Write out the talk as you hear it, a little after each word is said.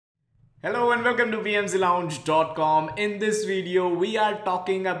Hello and welcome to PMCLounge.com. In this video, we are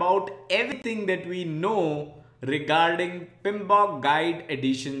talking about everything that we know regarding PMBOK Guide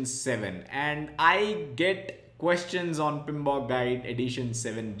Edition 7. And I get questions on PMBOK Guide Edition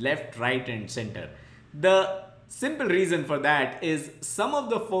 7 left, right and center. The simple reason for that is some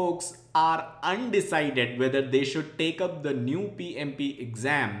of the folks are undecided whether they should take up the new PMP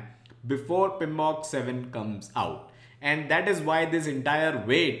exam before PMBOK 7 comes out. And that is why this entire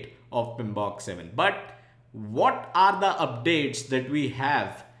wait of PMBOK 7. But what are the updates that we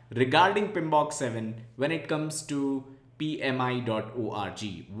have regarding PMBOK 7 when it comes to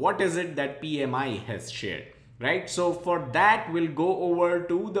PMI.org? What is it that PMI has shared? Right? So for that, we'll go over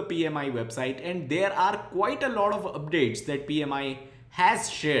to the PMI website, and there are quite a lot of updates that PMI has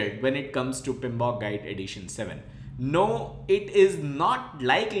shared when it comes to PMBOK Guide Edition 7. No, it is not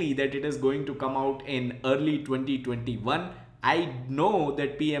likely that it is going to come out in early 2021. I know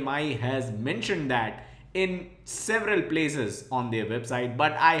that PMI has mentioned that in several places on their website,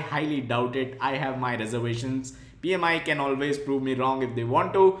 but I highly doubt it. I have my reservations. PMI can always prove me wrong if they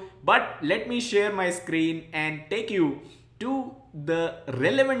want to, but let me share my screen and take you to the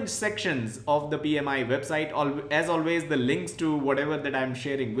relevant sections of the PMI website. As always, the links to whatever that I'm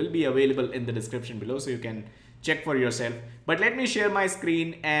sharing will be available in the description below, so you can check for yourself. But let me share my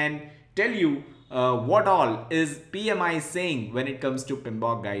screen and tell you what all is PMI saying when it comes to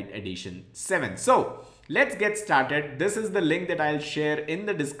PMBOK Guide Edition 7. So let's get started. This is the link that I'll share in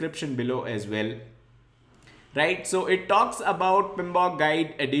the description below as well. Right, so it talks about PMBOK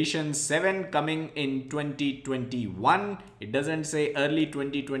Guide Edition 7 coming in 2021. It doesn't say early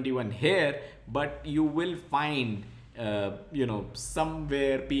 2021 here, but you will find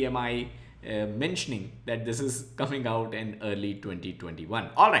somewhere PMI mentioning that this is coming out in early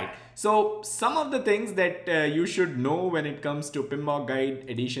 2021. All right, so some of the things that you should know when it comes to PMBOK Guide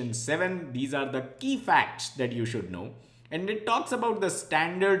Edition 7, these are the key facts that you should know. And it talks about the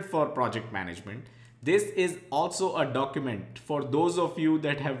standard for project management. This is also a document for those of you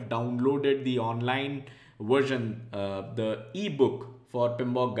that have downloaded the online version, the ebook for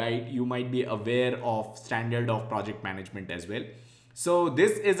PMBOK Guide. You might be aware of standard of project management as well. So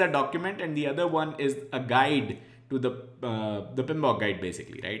this is a document, and the other one is a guide to the PMBOK Guide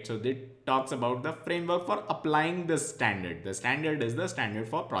basically, right? So it talks about the framework for applying the standard. The standard is the standard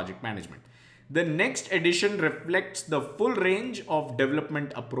for project management. The next edition reflects the full range of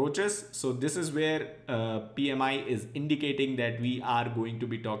development approaches. So this is where PMI is indicating that we are going to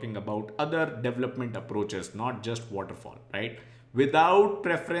be talking about other development approaches, not just waterfall, right? Without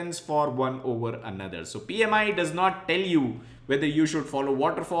preference for one over another. So PMI does not tell you whether you should follow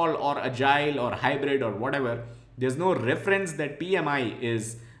waterfall or agile or hybrid or whatever. There's no reference that PMI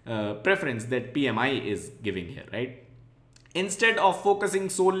is preference that PMI is giving here, right? Instead of focusing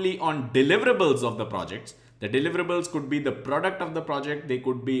solely on deliverables of the projects, the deliverables could be the product of the project. They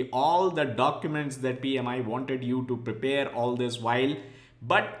could be all the documents that PMI wanted you to prepare all this while.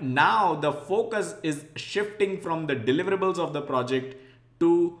 But now the focus is shifting from the deliverables of the project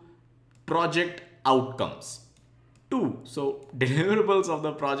to project outcomes. So deliverables of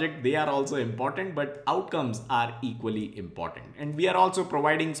the project, they are also important, but outcomes are equally important. And we are also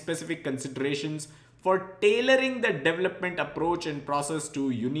providing specific considerations for tailoring the development approach and process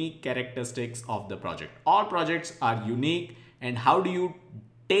to unique characteristics of the project. All projects are unique, and how do you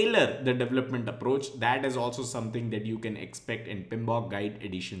tailor the development approach? That is also something that you can expect in PMBOK Guide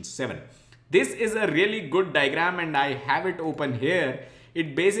Edition 7. This is a really good diagram, and I have it open here.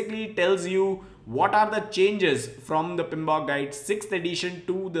 It basically tells you what are the changes from the PMBOK Guide 6th edition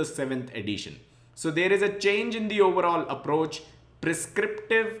to the 7th edition. So there is a change in the overall approach: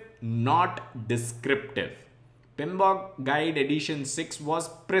 prescriptive, not descriptive. PMBOK Guide Edition 6 was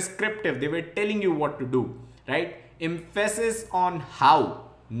prescriptive. They were telling you what to do, right? Emphasis on how,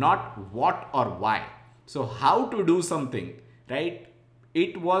 not what or why. So how to do something, right?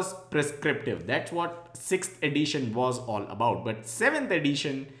 It was prescriptive. That's what 6th edition was all about. But 7th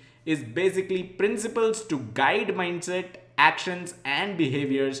edition is basically principles to guide mindset, actions and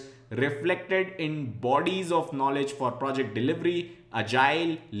behaviors reflected in bodies of knowledge for project delivery,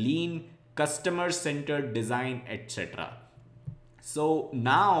 agile, lean, customer-centered design, etc. So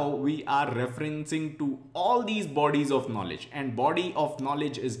now we are referencing to all these bodies of knowledge, and body of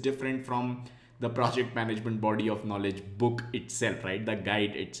knowledge is different from the project management body of knowledge book itself, right? The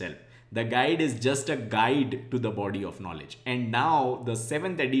guide itself. The guide is just a guide to the body of knowledge. And now the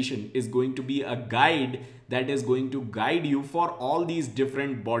 7th edition is going to be a guide that is going to guide you for all these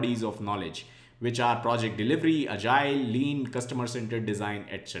different bodies of knowledge, which are project delivery, agile, lean, customer-centered design,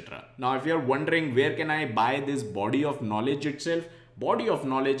 etc. Now, if you're wondering where can I buy this body of knowledge itself, body of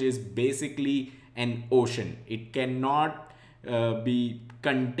knowledge is basically an ocean. It cannot be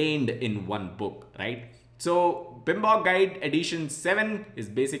contained in one book, right? So PMBOK Guide Edition 7 is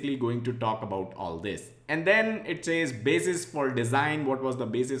basically going to talk about all this. And then it says basis for design. What was the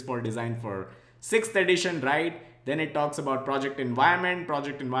basis for design for 6th edition, right? Then it talks about project environment.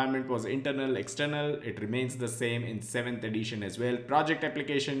 Project environment was internal, external. It remains the same in 7th edition as well. Project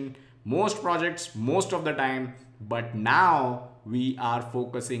application, most projects, most of the time. But now we are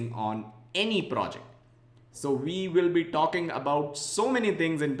focusing on any project. So we will be talking about so many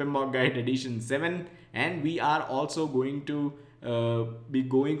things in PMBOK Guide Edition 7, and we are also going to be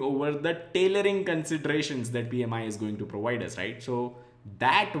going over the tailoring considerations that PMI is going to provide us, right? So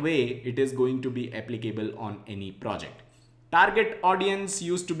that way it is going to be applicable on any project. Target audience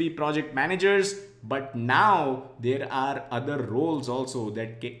used to be project managers, but now there are other roles also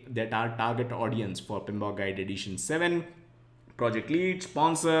that are target audience for PMBOK Guide Edition 7. Project lead,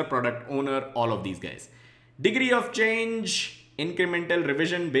 sponsor, product owner, all of these guys. Degree of change, incremental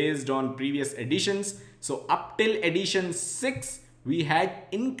revision based on previous editions. So up till edition 6, we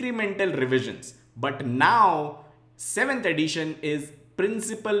had incremental revisions, but now 7th edition is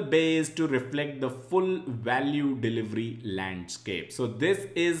principle based to reflect the full value delivery landscape. So this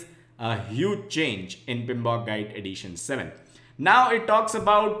is a huge change in PMBOK Guide Edition 7. Now it talks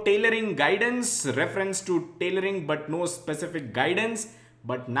about tailoring guidance, reference to tailoring but no specific guidance.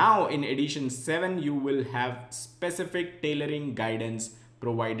 But now in edition 7, you will have specific tailoring guidance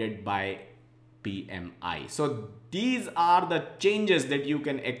provided by PMI. So these are the changes that you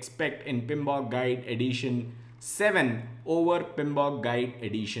can expect in PMBOK Guide Edition 7 over PMBOK Guide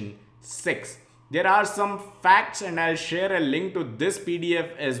Edition 6. There are some facts, and I'll share a link to this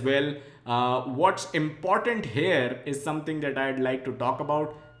PDF as well. What's important here is something that I'd like to talk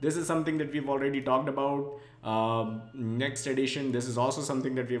about. This is something that we've already talked about. Next edition, this is also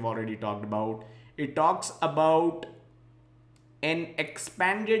something that we've already talked about. It talks about an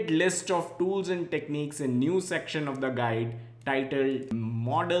expanded list of tools and techniques in new section of the guide titled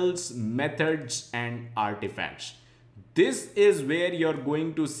Models, Methods and Artifacts. This is where you're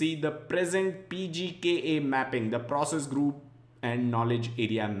going to see the present PGKA mapping, the process group and knowledge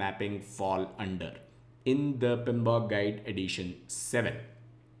area mapping fall under in the PMBOK Guide Edition 7.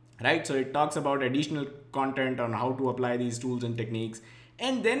 Right, so it talks about additional content on how to apply these tools and techniques.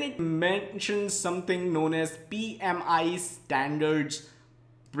 And then it mentions something known as PMIstandards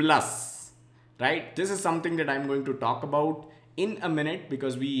Plus, right? This is something that I'm going to talk about in a minute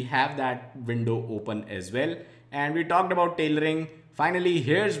because we have that window open as well. And we talked about tailoring. Finally,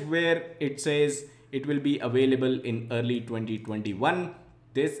 here's where it says it will be available in early 2021.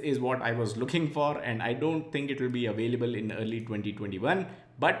 This is what I was looking for, and I don't think it will be available in early 2021,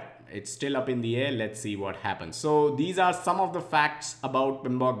 but it's still up in the air. Let's see what happens. So these are some of the facts about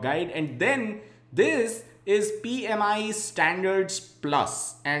PMBOK Guide, and then this is PMIstandards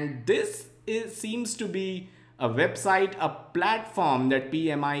Plus, and this seems to be a website, a platform that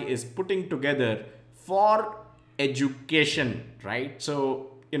PMI is putting together for education, right? So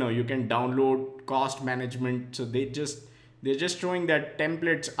you can download cost management. So they're just showing that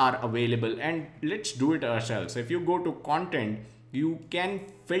templates are available, and let's do it ourselves. So if you go to content, you can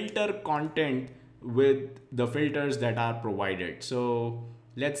filter content with the filters that are provided. So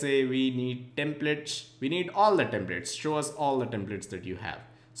let's say we need templates. We need all the templates. Show us all the templates that you have.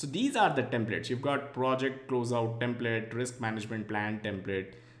 So these are the templates. You've got project closeout template, risk management plan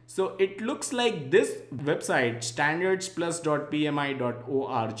template. So it looks like this website,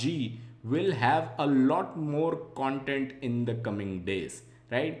 standardsplus.pmi.org, will have a lot more content in the coming days,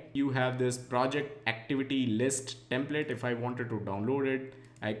 right? You have this project activity list template. If I wanted to download it,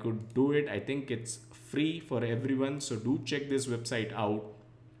 I could do it. I think it's free for everyone. So do check this website out.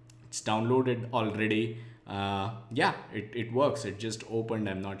 It's downloaded already. Yeah, it works. It just opened.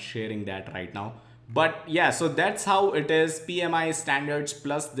 I'm not sharing that right now. But yeah, so that's how it is. PMIstandards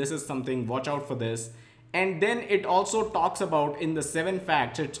Plus. This is something, watch out for this. And then it also talks about in the 7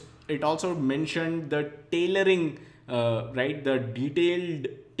 facts, it also mentioned the tailoring, right? The detailed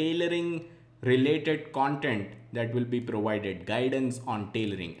tailoring related content that will be provided, guidance on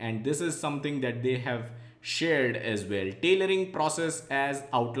tailoring. And this is something that they have shared as well. Tailoring process as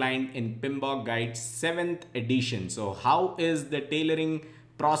outlined in PMBOK Guide 7th edition. So how is the tailoring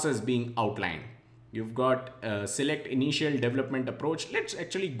process being outlined? You've got select initial development approach. Let's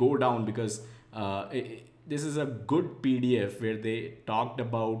actually go down because this is a good PDF where they talked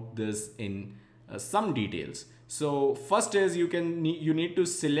about this in some details. So first is you need to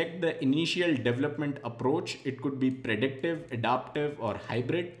select the initial development approach. It could be predictive, adaptive or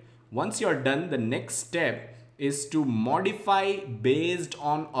hybrid. Once you're done, the next step is to modify based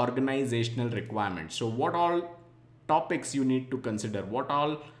on organizational requirements. So what all topics you need to consider, what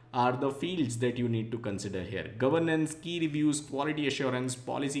all are the fields that you need to consider here: governance, key reviews, quality assurance,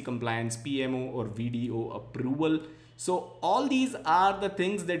 policy compliance, PMO or VDO approval. So all these are the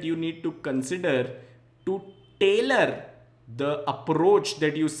things that you need to consider to tailor the approach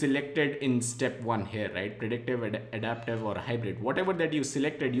that you selected in step 1 here, right? Predictive, adaptive or hybrid, whatever that you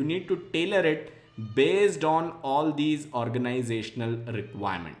selected, you need to tailor it based on all these organizational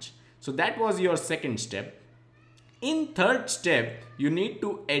requirements. So that was your second step. In third step, you need to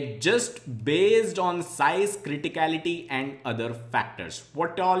adjust based on size, criticality and other factors.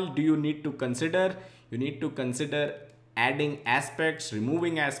 What all do you need to consider? You need to consider adding aspects,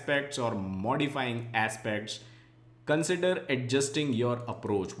 removing aspects or modifying aspects. Consider adjusting your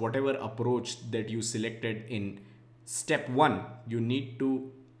approach. Whatever approach that you selected in step 1, you need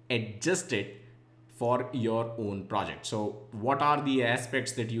to adjust it for your own project. So what are the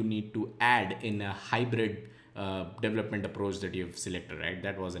aspects that you need to add in a hybrid development approach that you've selected, right?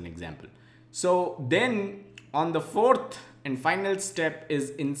 That was an example. So then on the fourth and final step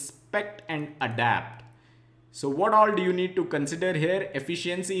is inspect and adapt. So what all do you need to consider here?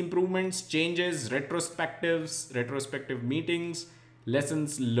 Efficiency improvements, changes, retrospective meetings,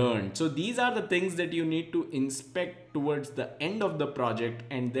 lessons learned. So these are the things that you need to inspect towards the end of the project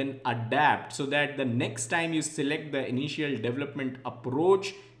and then adapt, so that the next time you select the initial development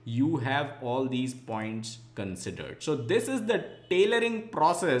approach, you have all these points considered. So this is the tailoring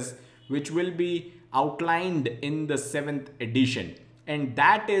process which will be outlined in the 7th edition. And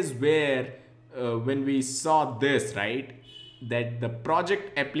that is where when we saw this, right, that the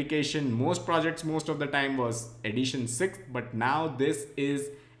project application, most projects most of the time was edition 6, but now this is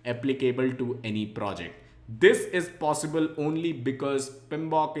applicable to any project. This is possible only because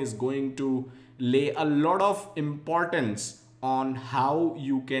PMBOK is going to lay a lot of importance on how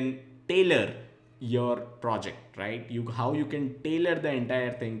you can tailor your project, right? How you can tailor the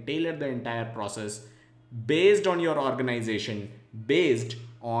entire thing, tailor the entire process based on your organization, based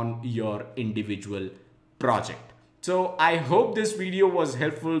on your individual project. So I hope this video was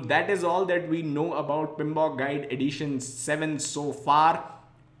helpful. That is all that we know about PMBOK Guide Edition 7 so far.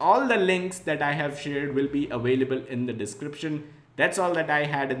 All the links that I have shared will be available in the description. That's all that I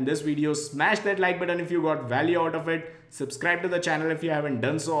had in this video. Smash that like button if you got value out of it. Subscribe to the channel if you haven't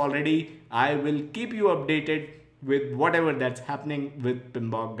done so already. I will keep you updated with whatever that's happening with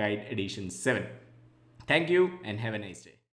PMBOK Guide Edition 7. Thank you and have a nice day.